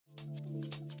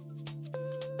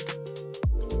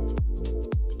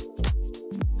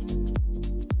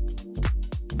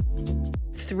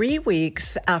3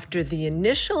 weeks after the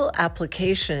initial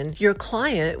application, your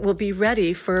client will be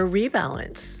ready for a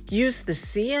rebalance. Use the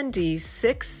CND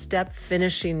 6-step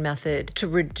finishing method to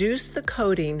reduce the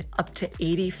coating up to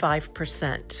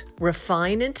 85%.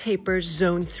 Refine and taper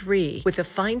Zone 3 with a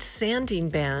fine sanding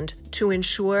band to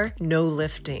ensure no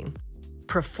lifting.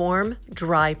 Perform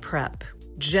dry prep.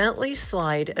 Gently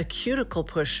slide a cuticle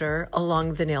pusher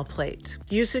along the nail plate.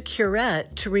 Use a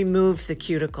curette to remove the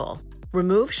cuticle.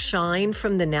 Remove shine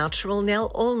from the natural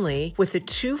nail only with a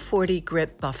 240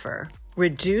 grit buffer.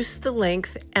 Reduce the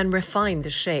length and refine the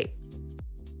shape.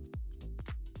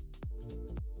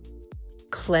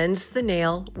 Cleanse the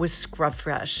nail with Scrub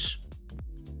Fresh.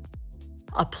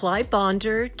 Apply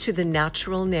bonder to the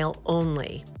natural nail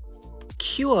only.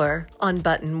 Cure on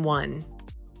button 1.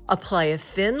 Apply a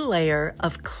thin layer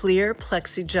of clear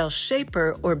PLEXIGEL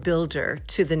shaper or builder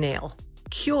to the nail.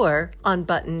 Cure on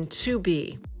button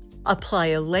 2B. Apply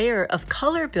a layer of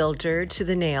color builder to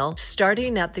the nail,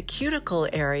 starting at the cuticle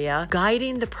area,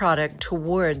 guiding the product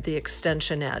toward the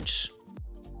extension edge.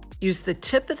 Use the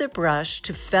tip of the brush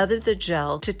to feather the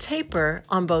gel to taper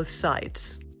on both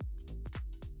sides.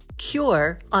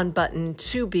 Cure on button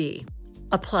 2B.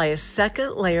 Apply a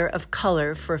second layer of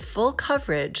color for full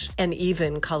coverage and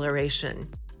even coloration.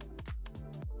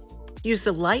 Use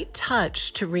a light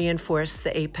touch to reinforce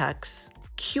the apex.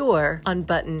 Cure on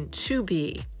button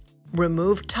 2B.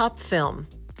 Remove top film.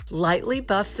 Lightly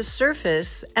buff the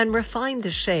surface and refine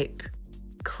the shape.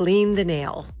 Clean the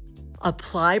nail.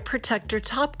 Apply protector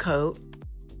top coat.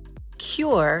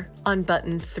 Cure on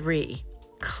button 3.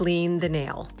 Clean the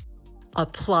nail.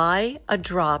 Apply a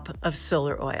drop of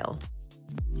solar oil.